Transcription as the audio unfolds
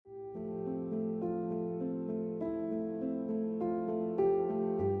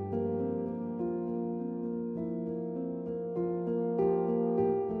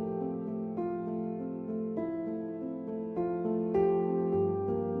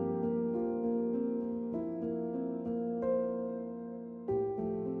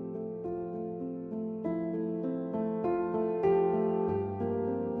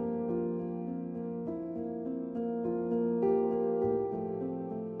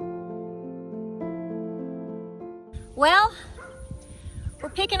Well, we're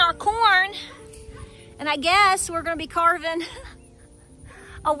picking our corn, and I guess we're gonna be carving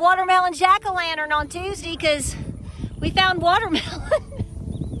a watermelon jack-o'-lantern on Tuesday because we found watermelon.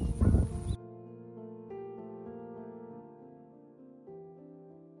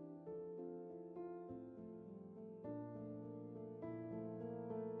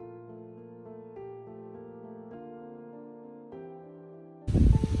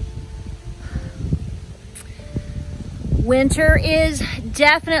 Winter is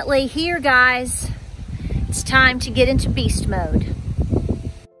definitely here, guys. It's time to get into beast mode.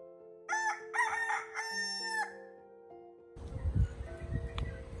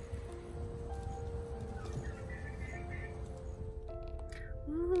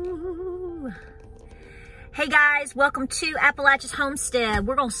 Ooh. Hey guys, welcome to Appalachia's Homestead.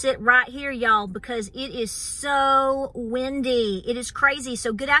 We're gonna sit right here, y'all, because it is so windy. It is crazy.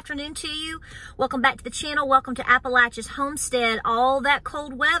 So good afternoon to you. Welcome back to the channel. Welcome to Appalachia's Homestead. All that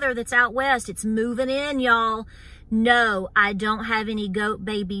cold weather that's out west, it's moving in, y'all. No, I don't have any goat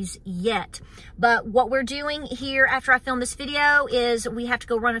babies yet. But what we're doing here after I film this video is we have to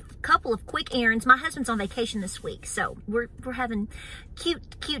go run a couple of quick errands. My husband's on vacation this week, so we're having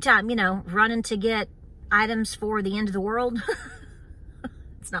cute time, you know, running to get items for the end of the world.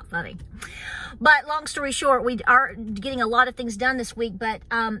 It's not funny. But long story short, we are getting a lot of things done this week, but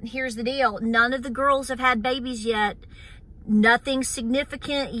here's the deal. None of the girls have had babies yet. Nothing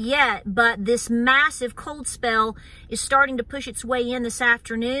significant yet, but this massive cold spell is starting to push its way in this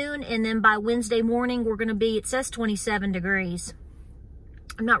afternoon, and then by Wednesday morning, we're going to be, it says 27 degrees.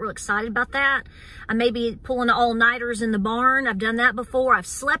 I'm not real excited about that. I may be pulling all-nighters in the barn. I've done that before. I've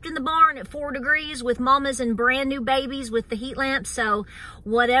slept in the barn at 4 degrees with mamas and brand new babies with the heat lamp. So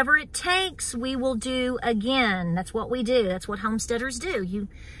whatever it takes, we will do again. That's what we do. That's what homesteaders do. You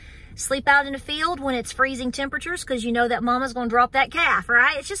sleep out in the field when it's freezing temperatures because you know that mama's going to drop that calf,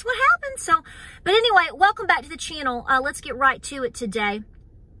 right? It's just what happens. So, but anyway, welcome back to the channel. Let's get right to it today.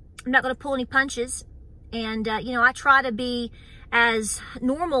 I'm not going to pull any punches. And, you know, I try to be as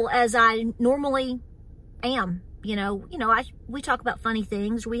normal as I normally am. You know, we talk about funny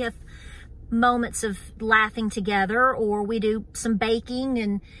things. We have moments of laughing together, or we do some baking,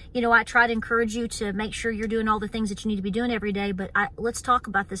 and, you know, I try to encourage you to make sure you're doing all the things that you need to be doing every day. But let's talk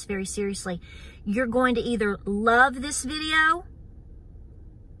about this very seriously. You're going to either love this video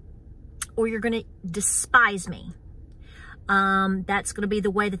or you're going to despise me. That's going to be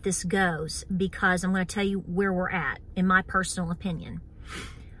the way that this goes, because I'm going to tell you where we're at, in my personal opinion.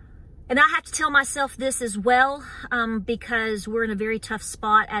 And I have to tell myself this as well, because we're in a very tough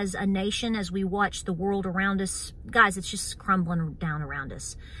spot as a nation as we watch the world around us. Guys, it's just crumbling down around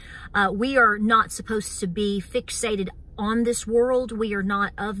us. We are not supposed to be fixated on this world. We are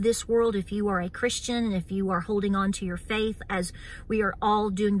not of this world. If you are a Christian and if you are holding on to your faith, as we are all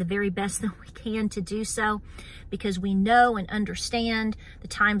doing the very best that we can to do so, because we know and understand the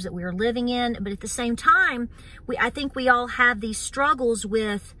times that we are living in. But at the same time, I think we all have these struggles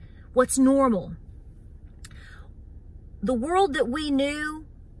with what's normal. The world that we knew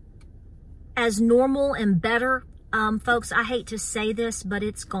as normal and better, folks, I hate to say this, but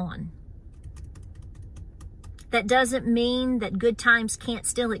it's gone. That doesn't mean that good times can't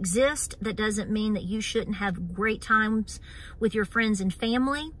still exist. That doesn't mean that you shouldn't have great times with your friends and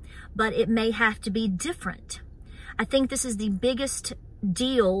family, but it may have to be different. I think this is the biggest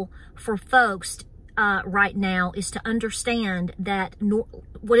deal for folks right now, is to understand that,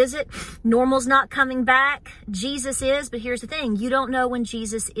 what is it? Normal's not coming back. Jesus is, but here's the thing. You don't know when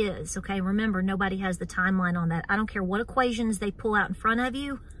Jesus is, okay? Remember, nobody has the timeline on that. I don't care what equations they pull out in front of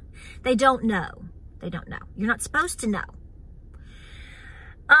you. They don't know. They don't know. You're not supposed to know.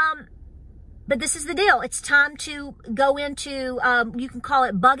 But this is the deal. It's time to go into, you can call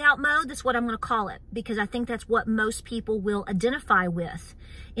it bug out mode. That's what I'm going to call it, because I think that's what most people will identify with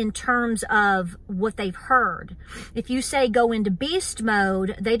in terms of what they've heard. If you say go into beast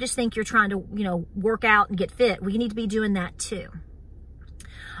mode, they just think you're trying to, you know, work out and get fit. Well, you need to be doing that too.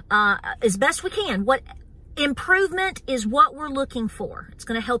 As best we can. Improvement is what we're looking for. It's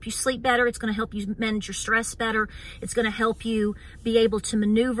going to help you sleep better. It's going to help you manage your stress better. It's going to help you be able to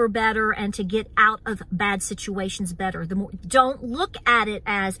maneuver better and to get out of bad situations better. Don't look at it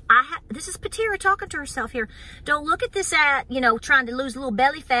as, this is Patira talking to herself here. Don't look at this at, you know, trying to lose a little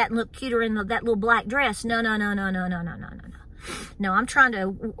belly fat and look cuter in that little black dress. No. No, I'm trying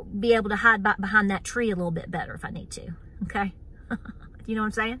to be able to hide behind that tree a little bit better if I need to. Okay. You know what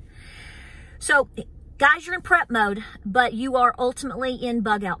I'm saying? So, guys, you're in prep mode, but you are ultimately in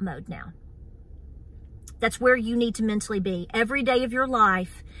bug out mode now. That's where you need to mentally be every day of your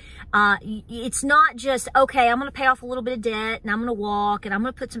life. It's not just, okay, I'm going to pay off a little bit of debt and I'm going to walk and I'm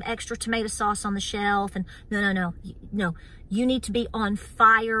going to put some extra tomato sauce on the shelf. And no. You need to be on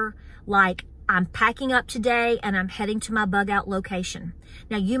fire. Like, I'm packing up today and I'm heading to my bug out location.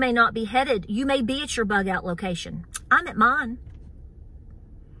 Now, you may not be headed. You may be at your bug out location. I'm at mine,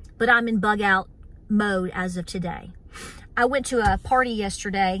 but I'm in bug out mode as of today. I went to a party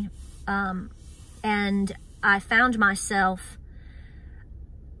yesterday, and I found myself,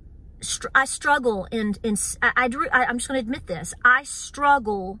 I struggle I'm just going to admit this. I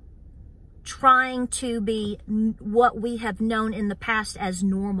struggle trying to be what we have known in the past as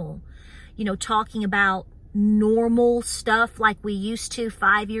normal. You know, talking about normal stuff like we used to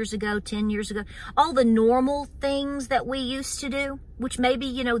 5 years ago, 10 years ago. All the normal things that we used to do, which maybe,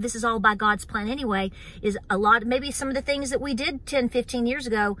 you know, this is all by God's plan anyway, is a lot, maybe some of the things that we did 10, 15 years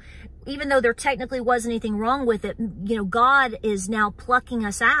ago, even though there technically wasn't anything wrong with it, you know, God is now plucking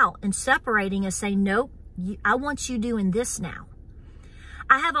us out and separating us, saying, nope, I want you doing this now.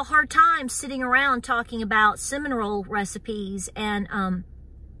 I have a hard time sitting around talking about cinnamon roll recipes and,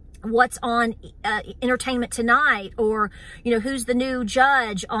 what's on Entertainment Tonight, or, you know, who's the new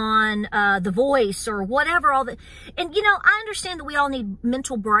judge on The Voice, or whatever. All that. And, you know, I understand that we all need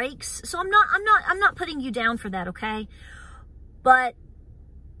mental breaks, so I'm not putting you down for that, okay? But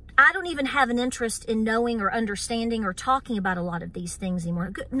I don't even have an interest in knowing or understanding or talking about a lot of these things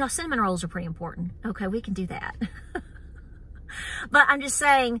anymore. No, cinnamon rolls are pretty important. Okay, we can do that. But I'm just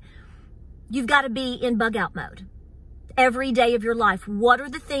saying, you've got to be in bug out mode every day of your life. What are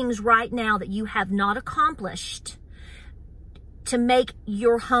the things right now that you have not accomplished to make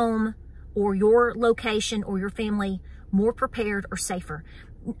your home or your location or your family more prepared or safer?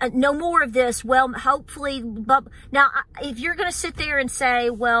 No more of this, well, hopefully, but now if you're going to sit there and say,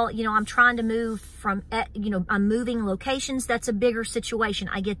 well, you know, I'm trying to move from, you know, I'm moving locations, that's a bigger situation.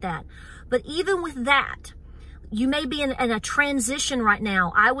 I get that. But even with that, you may be in a transition right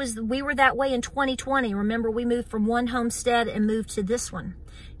now. We were that way in 2020. Remember, we moved from one homestead and moved to this one.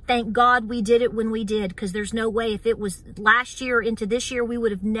 Thank God we did it when we did, because there's no way, if it was last year into this year, we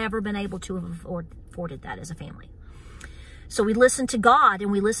would have never been able to have afforded that as a family. So we listened to God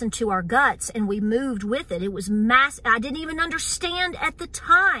and we listened to our guts and we moved with it. It was massive. I didn't even understand at the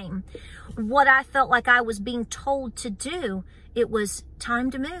time what I felt like I was being told to do. It was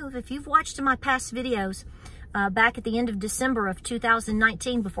time to move. If you've watched my past videos, back at the end of December of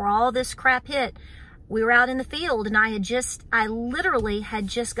 2019, before all this crap hit, we were out in the field and I literally had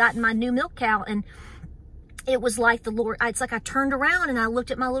just gotten my new milk cow, and it was like the Lord, it's like I turned around and I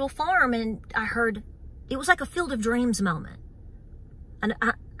looked at my little farm and I heard, it was like a Field of Dreams moment. And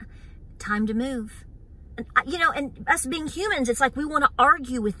time to move. And you know, and us being humans, it's like we want to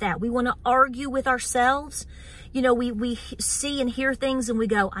argue with that. We want to argue with ourselves. You know, we see and hear things and we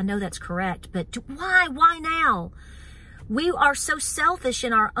go, I know that's correct, but why now? We are so selfish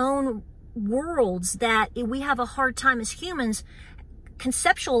in our own worlds that we have a hard time as humans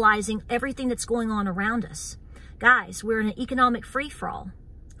conceptualizing everything that's going on around us. Guys, we're in an economic free-for-all.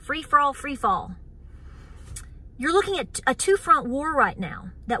 Free-for-all. You're looking at a two-front war right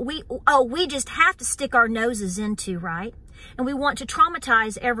now that we just have to stick our noses into, right? And we want to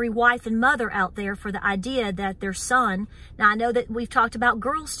traumatize every wife and mother out there for the idea that their son, now I know that we've talked about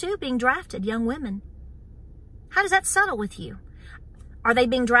girls too being drafted, young women. How does that settle with you? Are they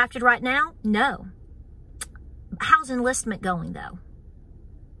being drafted right now? No. How's enlistment going though?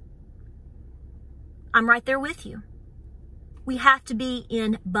 I'm right there with you. We have to be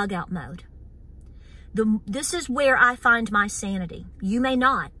in bug out mode. This is where I find my sanity. You may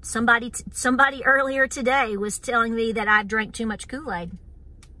not. Somebody earlier today was telling me that I've drank too much Kool-Aid.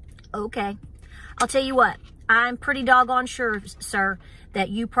 Okay. I'll tell you what. I'm pretty doggone sure, sir, that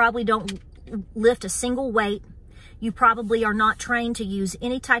you probably don't lift a single weight. You probably are not trained to use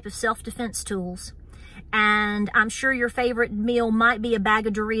any type of self-defense tools. And I'm sure your favorite meal might be a bag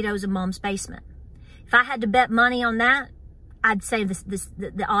of Doritos in Mom's basement. If I had to bet money on that, I'd say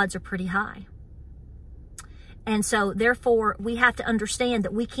the odds are pretty high. And so, therefore, we have to understand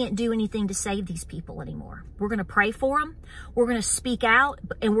that we can't do anything to save these people anymore. We're going to pray for them. We're going to speak out,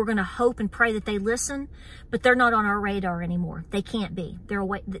 and we're going to hope and pray that they listen. But they're not on our radar anymore. They can't be.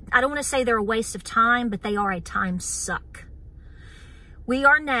 I don't want to say they're a waste of time, but they are a time suck. We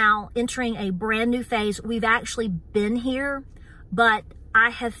are now entering a brand new phase. We've actually been here, but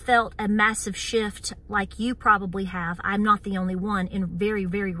I have felt a massive shift like you probably have. I'm not the only one in very,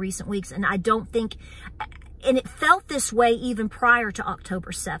 very recent weeks, and I don't think... And it felt this way even prior to October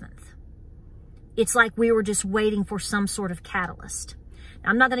 7th. It's like we were just waiting for some sort of catalyst.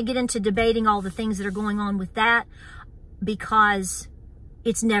 Now, I'm not going to get into debating all the things that are going on with that, because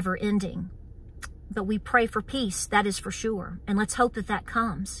it's never ending. But we pray for peace, that is for sure. And let's hope that that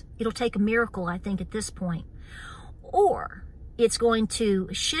comes. It'll take a miracle, I think, at this point. Or it's going to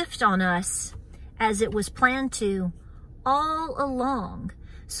shift on us as it was planned to all along,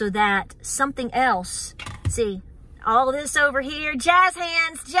 so that something else, see, all this over here, jazz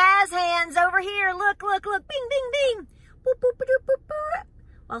hands over here, look, look, look, bing, bing, bing, boop, boop, boop, boop, boop,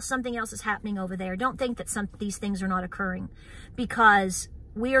 while something else is happening over there. Don't think that these things are not occurring, because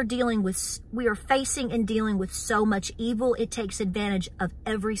we are facing and dealing with so much evil. It takes advantage of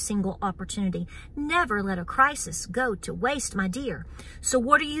every single opportunity. Never let a crisis go to waste, my dear. So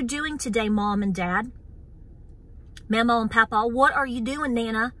what are you doing today, Mom and Dad? Mama and Papa, what are you doing,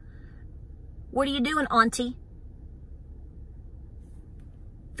 Nana? What are you doing, Auntie?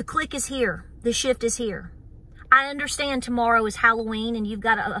 The click is here. The shift is here. I understand tomorrow is Halloween and you've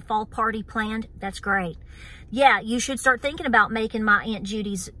got a fall party planned. That's great. Yeah, you should start thinking about making my Aunt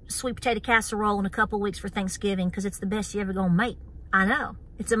Judy's sweet potato casserole in a couple of weeks for Thanksgiving, because it's the best you ever gonna make. I know.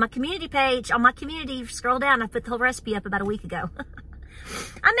 It's on my community page. On my community, scroll down. I put the whole recipe up about a week ago.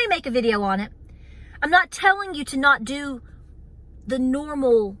 I may make a video on it. I'm not telling you to not do the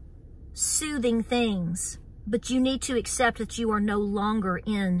normal soothing things, but you need to accept that you are no longer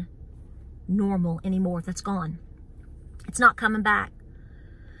in normal anymore. That's gone. It's not coming back.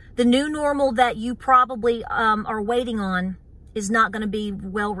 The new normal that you probably are waiting on is not going to be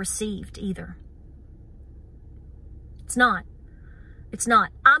well received either. It's not. It's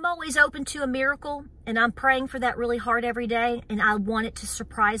not. I'm always open to a miracle, and I'm praying for that really hard every day, and I want it to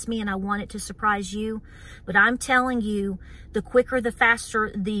surprise me, and I want it to surprise you. But I'm telling you, the quicker, the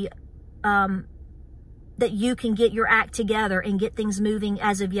faster, that you can get your act together and get things moving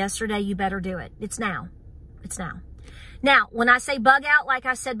as of yesterday, you better do it. It's now. It's now. Now, when I say bug out, like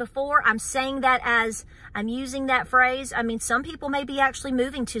I said before, I'm saying that as I'm using that phrase. I mean, some people may be actually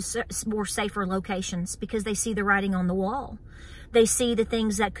moving to more safer locations because they see the writing on the wall. They see the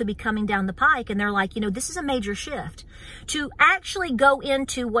things that could be coming down the pike, and they're like, you know, this is a major shift. To actually go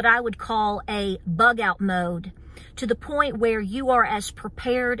into what I would call a bug out mode, to the point where you are as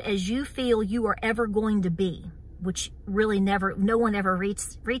prepared as you feel you are ever going to be, which really no one ever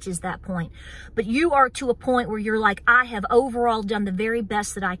reaches that point. But you are to a point where you're like, I have overall done the very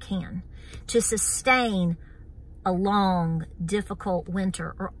best that I can to sustain a long, difficult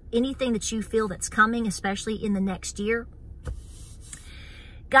winter, or anything that you feel that's coming, especially in the next year.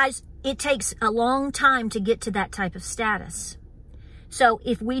 Guys, it takes a long time to get to that type of status. So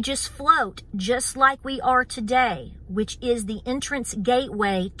if we just float just like we are today, which is the entrance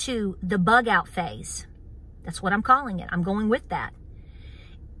gateway to the bug out phase, that's what I'm calling it. I'm going with that.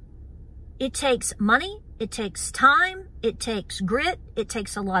 It takes money, it takes time, it takes grit, it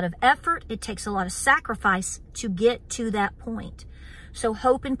takes a lot of effort, it takes a lot of sacrifice to get to that point. So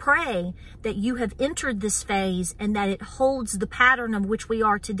hope and pray that you have entered this phase and that it holds the pattern of which we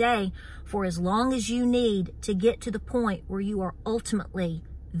are today for as long as you need to get to the point where you are ultimately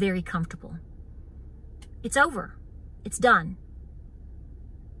very comfortable. It's over. It's done.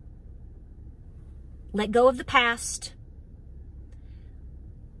 Let go of the past.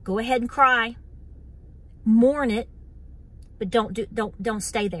 Go ahead and cry. Mourn it, but don't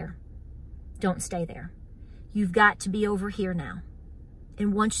stay there. Don't stay there. You've got to be over here now.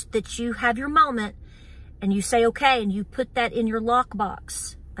 And once that you have your moment and you say, okay, and you put that in your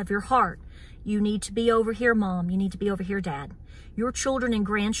lockbox of your heart, you need to be over here, Mom. You need to be over here, Dad. Your children and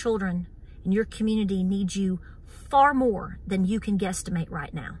grandchildren in your community need you far more than you can guesstimate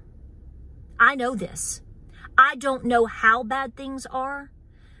right now. I know this. I don't know how bad things are,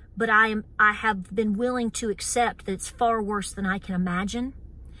 but I have been willing to accept that it's far worse than I can imagine.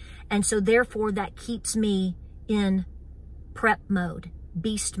 And so therefore that keeps me in prep mode,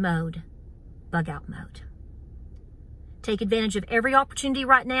 beast mode, bug out mode. Take advantage of every opportunity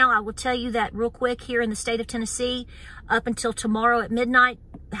right now. I will tell you that real quick here in the state of Tennessee, up until tomorrow at midnight,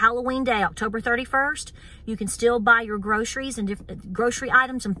 Halloween Day, October 31st, you can still buy your groceries and grocery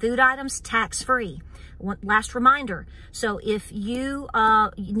items and food items tax-free. Last reminder. So if you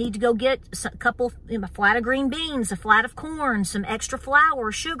need to go get a couple, a flat of green beans, a flat of corn, some extra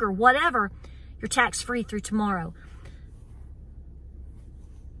flour, sugar, whatever, you're tax-free through tomorrow.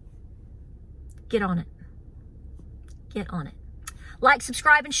 Get on it. Get on it. Like,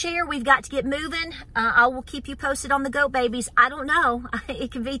 subscribe, and share. We've got to get moving. I will keep you posted on the goat babies. I don't know.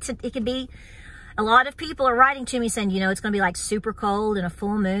 It could be. A lot of people are writing to me saying, you know, it's going to be like super cold and a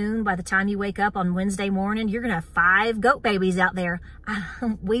full moon. By the time you wake up on Wednesday morning, you're going to have 5 goat babies out there.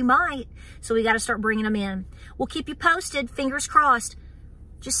 We might. So we got to start bringing them in. We'll keep you posted. Fingers crossed.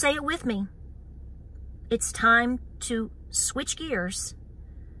 Just say it with me. It's time to switch gears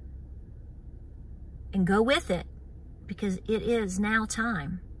and go with it, because it is now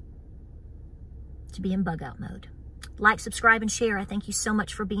time to be in bug out mode. Like, subscribe, and share. I thank you so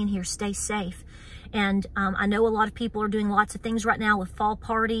much for being here. Stay safe. And I know a lot of people are doing lots of things right now with fall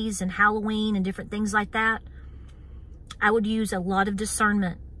parties and Halloween and different things like that. I would use a lot of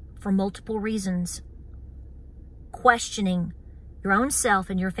discernment for multiple reasons, questioning your own self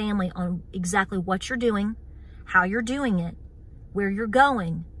and your family on exactly what you're doing, how you're doing it, where you're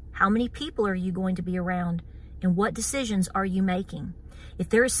going, how many people are you going to be around, and what decisions are you making. If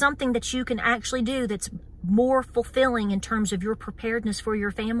there is something that you can actually do that's more fulfilling in terms of your preparedness for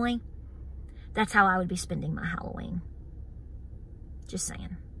your family, that's how I would be spending my Halloween. Just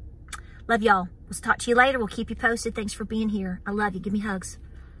saying. Love y'all. We'll talk to you later. We'll keep you posted. Thanks for being here. I love you. Give me hugs.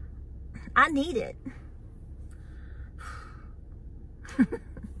 I need it.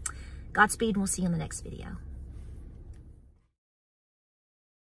 Godspeed, and we'll see you in the next video.